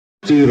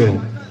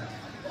0.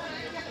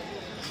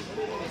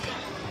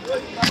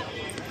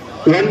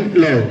 1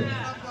 low.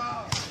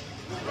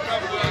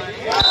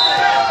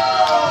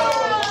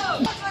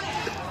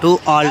 2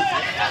 all.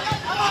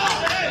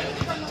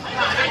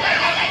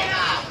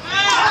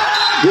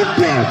 Good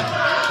block.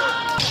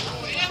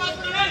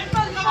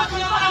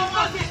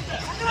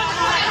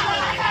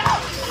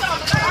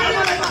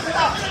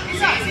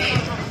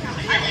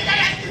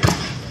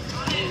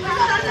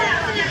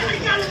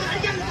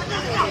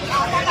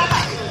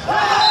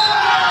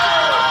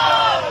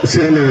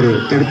 Chennai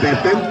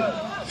தடுப்பாட்டம்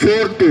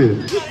 4-2.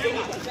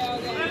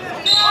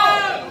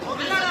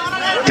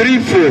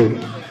 3-4.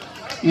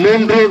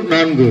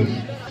 3-4.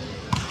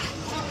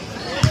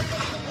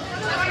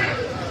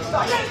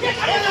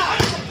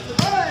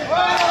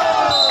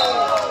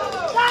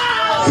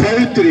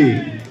 5-3.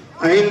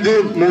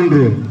 5-3.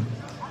 4-4.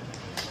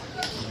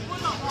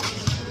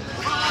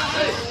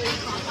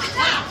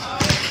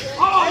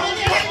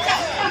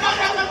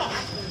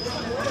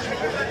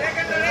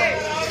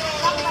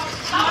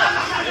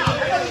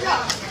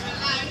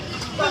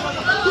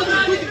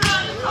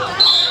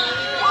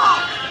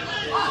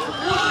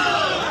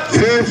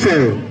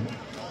 4-5.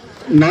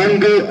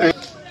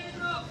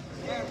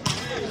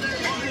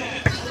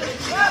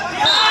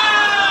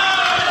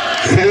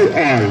 5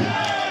 all.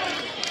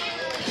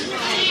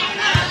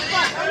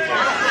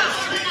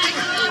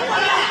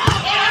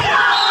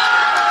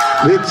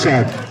 Good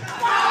shot.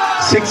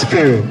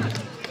 6-4.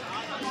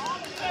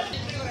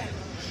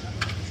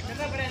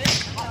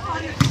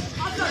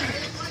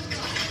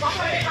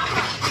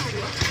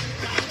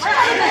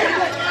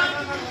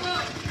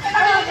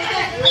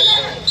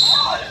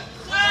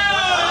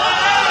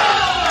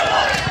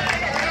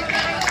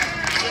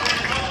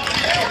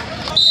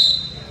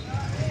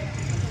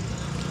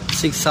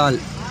 Six all.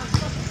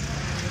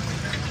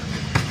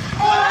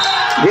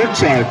 Good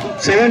shot.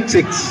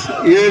 7-6.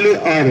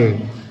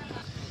 7-6.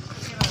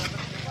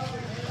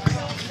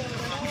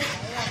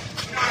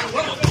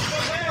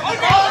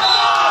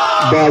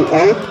 Ball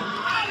out.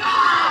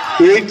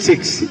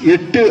 8-6.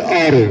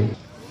 8-6.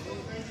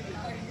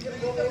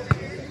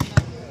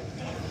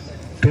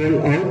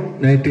 12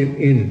 out. 19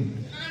 in.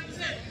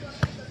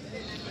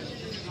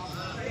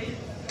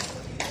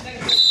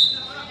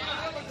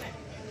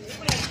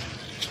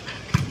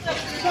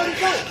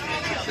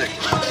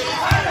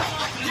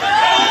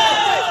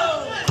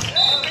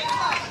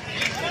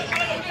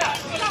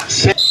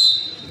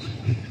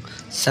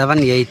 Seven,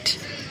 8.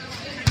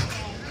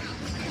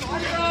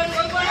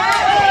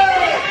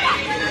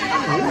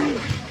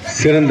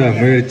 சிறந்த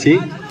முயற்சி.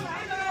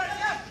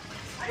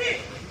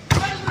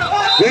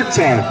 Good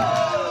shot.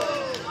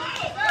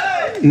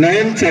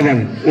 9-7.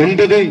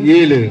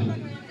 9-7.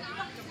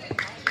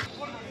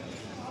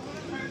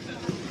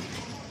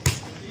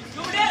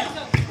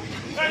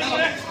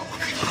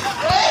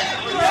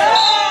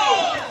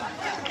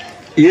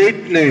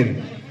 8-9.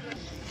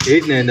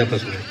 8-9 தான்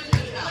first.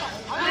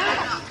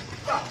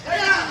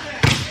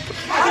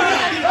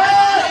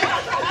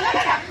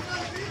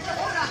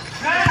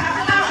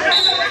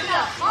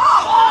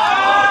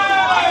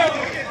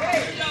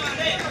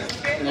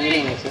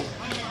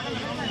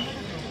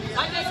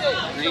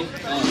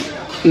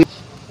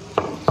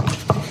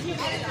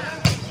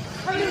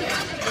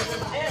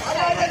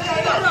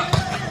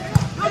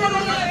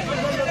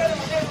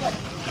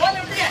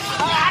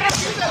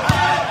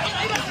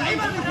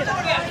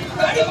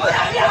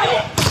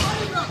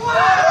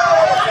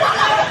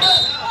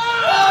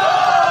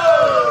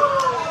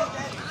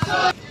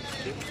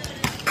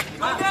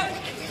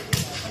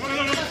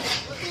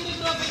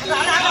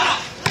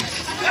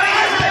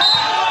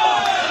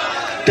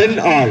 10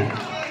 all.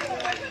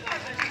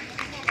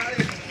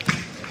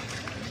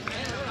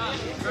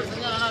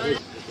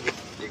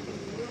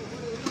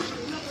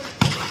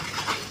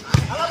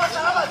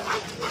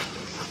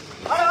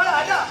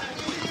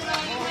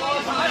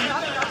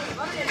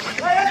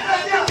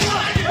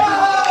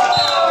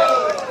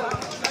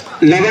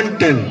 Eleven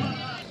 10.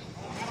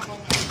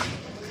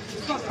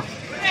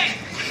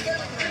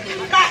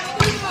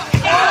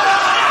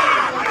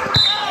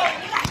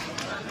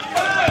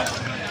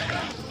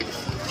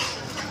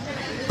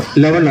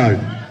 Eleven all.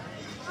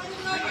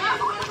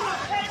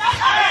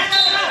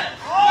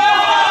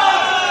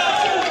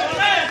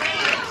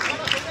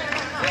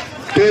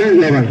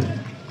 12-11.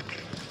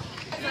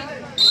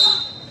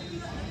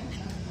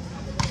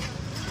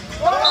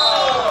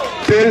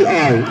 12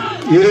 all.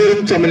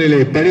 இருவரும்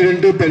சமநிலை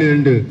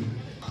 12-12.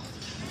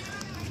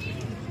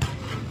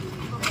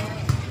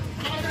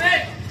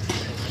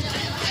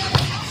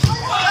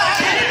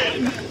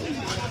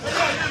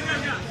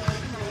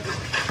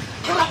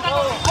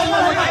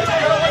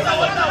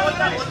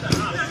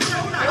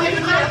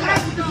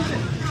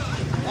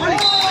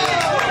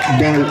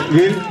 Ball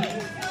win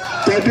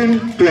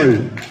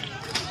 13-12.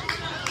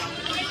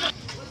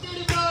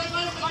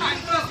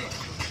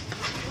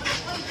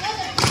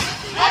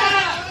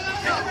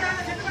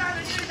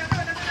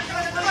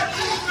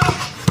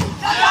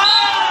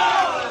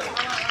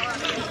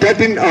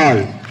 In all.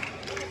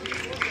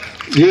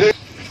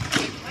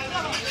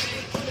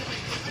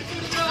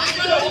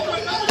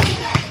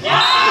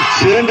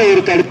 சிறந்த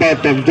ஒரு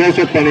தடுப்பாட்டம்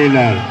Joseph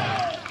அணியினர்.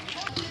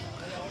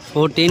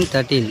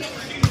 14-13.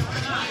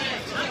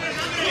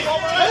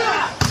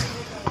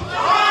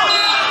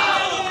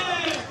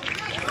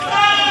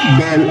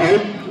 Ball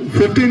out.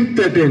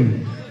 15-13.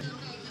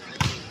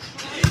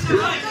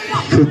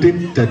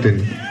 15-13.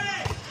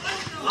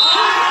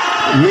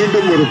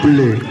 மீண்டும் ஒரு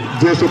புள்ளி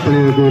ஜோசப்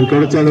அணியினருக்கு ஒரு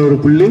தொடர்ச்சியான ஒரு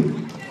புள்ளி.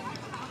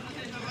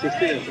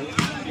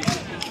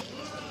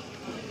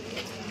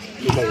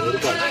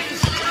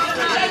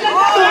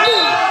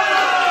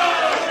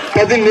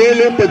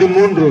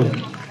 17-13.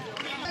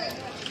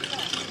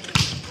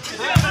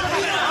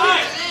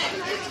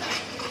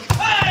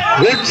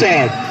 Red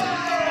shot.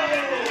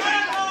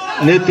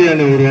 நேர்த்தியான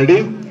ஒரு அடி.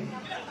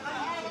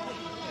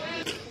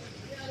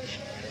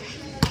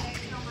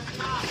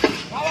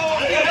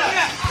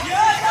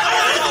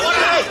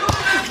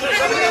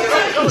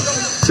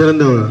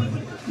 சிறந்த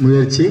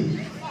முயற்சி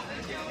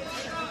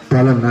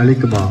பலன்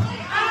அளிக்குமா?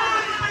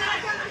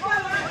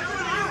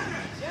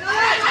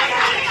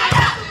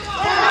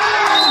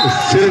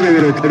 சிறந்த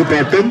ஒரு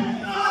தடுப்பாட்டம்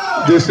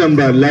ஜூஸ்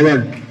நம்பர்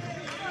 11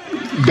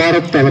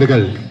 பாரத்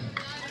அவர்கள்.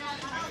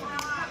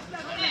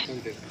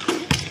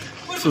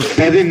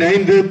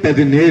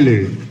 15-17.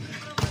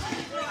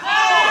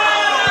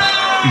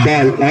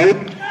 Ball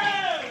out.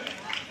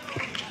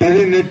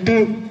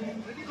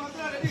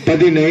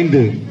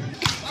 18-15.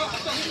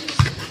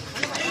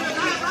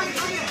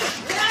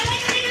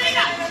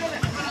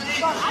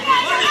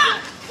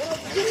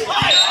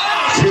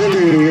 சிறந்த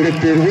ஒரு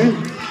இடத்தேர்வு.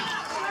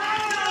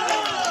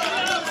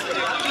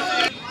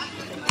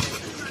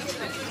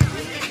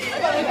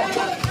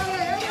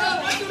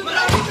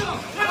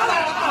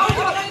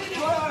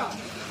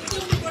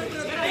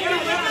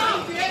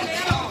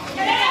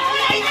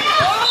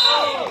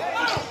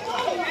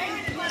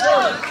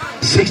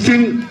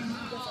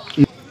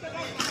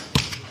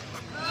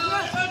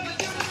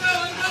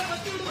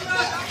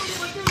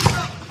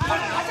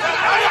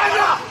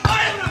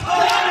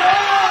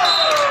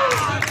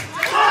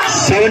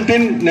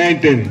 Seventeen,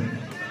 19.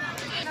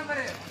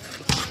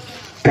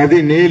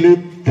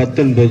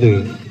 17-19.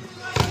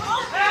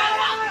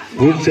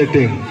 Good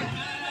setting.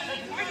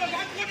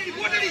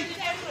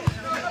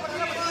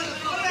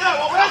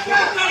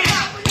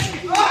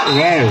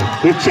 Wow,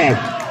 good shot,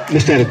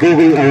 Mr.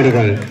 Google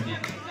அவர்கள்.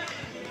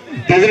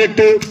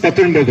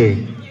 18-19.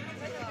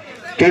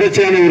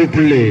 தொடர்ச்சியான ஒரு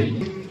புள்ளி.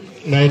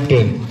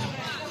 19.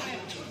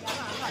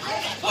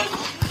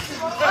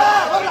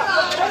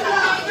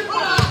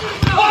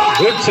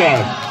 Good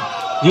shot.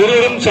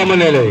 இருவரும்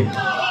சமநிலை.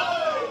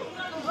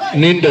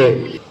 நீண்ட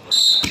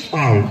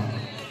out.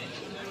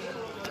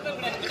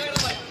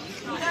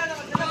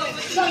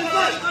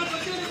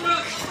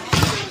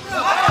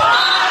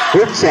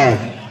 Good shot.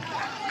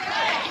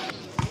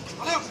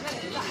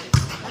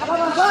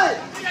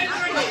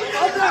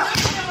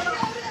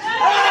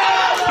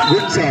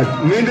 Good shot.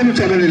 மீண்டும்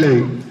சமநிலை.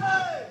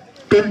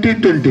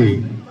 20-20.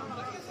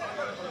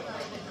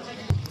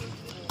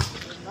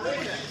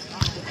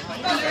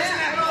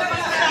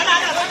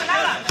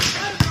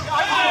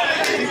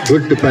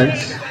 Good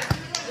defense.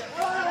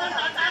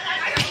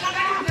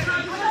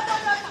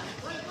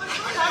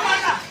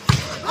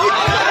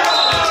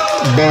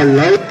 Ball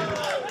out.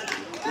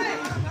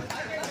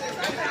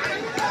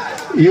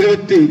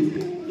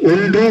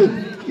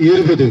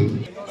 21-20.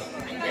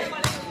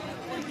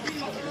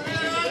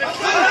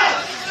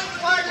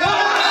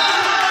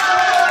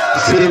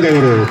 சிறந்த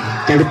ஒரு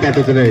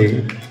தடுப்பாட்டத்தினை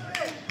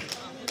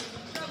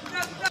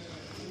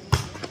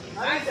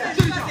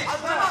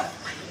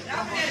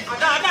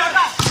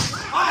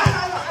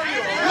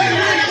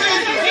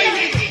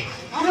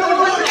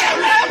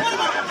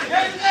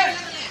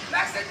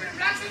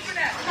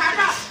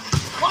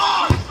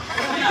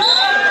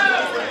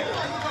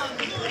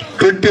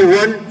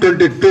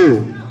 (21-22)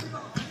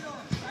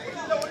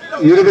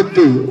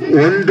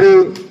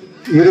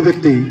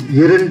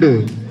 21-22.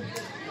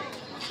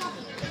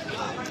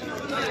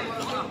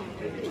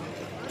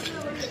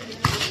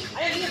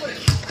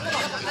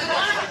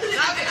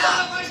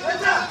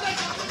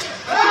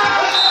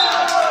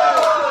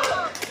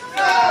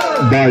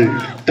 Ball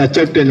touch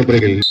out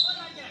என்கிறார்கள்.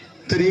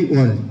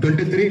 3-1.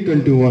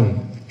 23-21.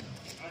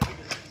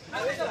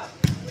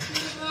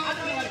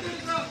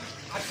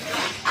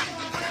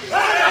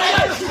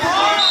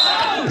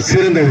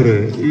 சிறந்த ஒரு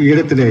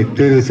இடத்தினை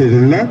தேர்வு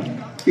செய்துள்ளார்.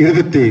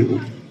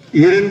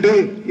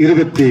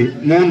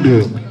 22-23.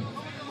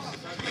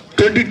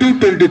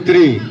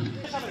 22-23.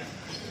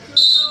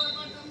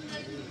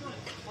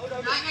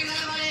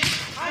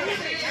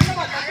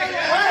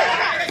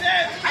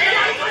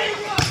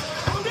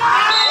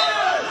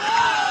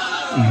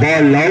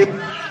 Ball out.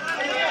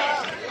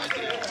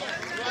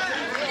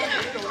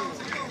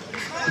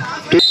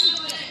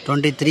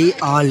 23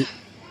 all.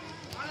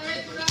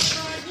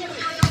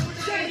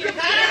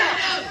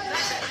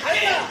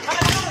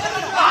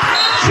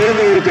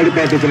 சிறந்த ஒரு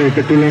தடுப்பாட்டத்தினை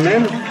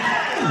பெற்றுள்ளனர்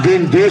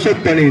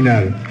ஜோசப்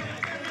அணியினர்.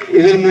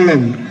 இதன்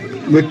மூலம்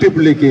வெற்றி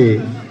புள்ளிக்கு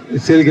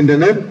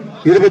செல்கின்றனர்.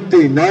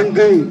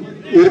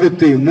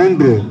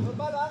 24-23.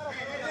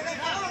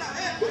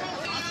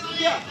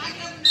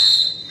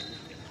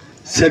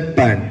 set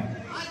point.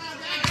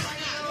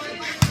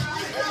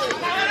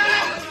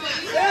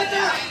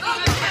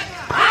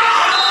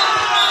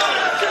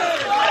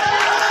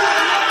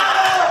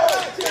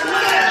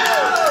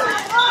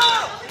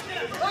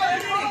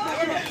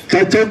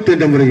 Touch out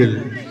என்ற முறையில்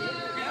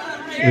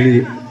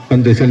வெளியே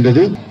வந்து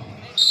சென்றது.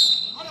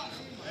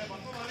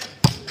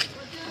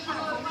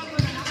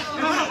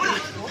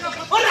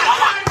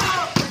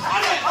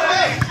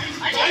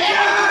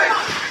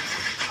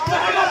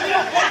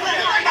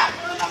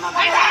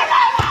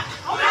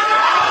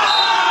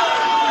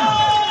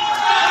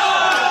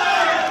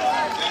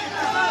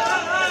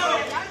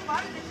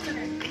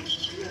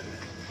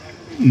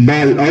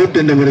 பால் அவுட்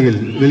என்ற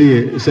முறையில் வெளியே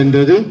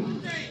சென்றது.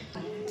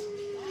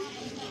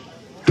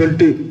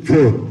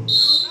 24.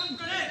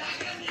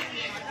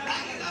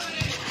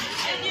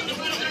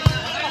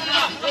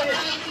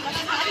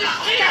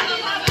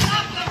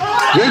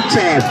 Red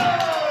shot.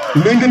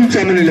 மீண்டும்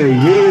சமநிலை.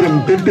 இருவரும்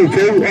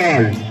 25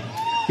 ஆல்.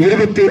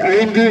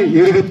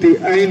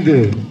 25-25.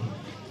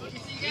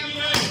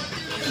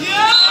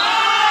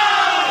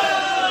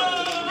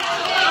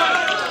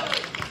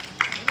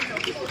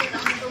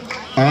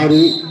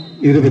 ஆறு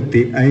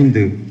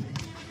 25.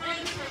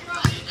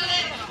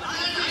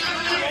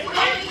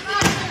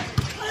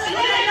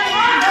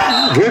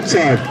 Red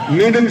shot.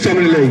 மீண்டும்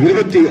சமநிலை.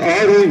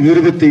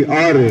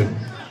 26-26.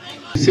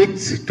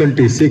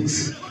 6-26.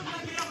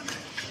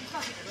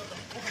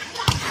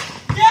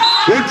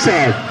 Red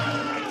shot.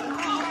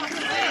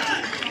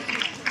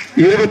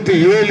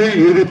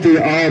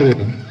 27-26.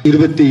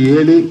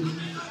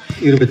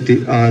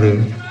 27-26.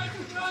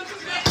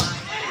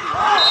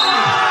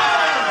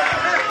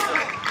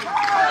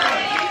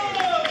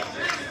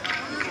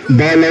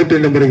 பால் அவுட்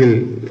என்ற முறையில்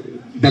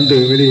பந்து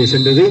வெளியே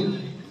சென்றது.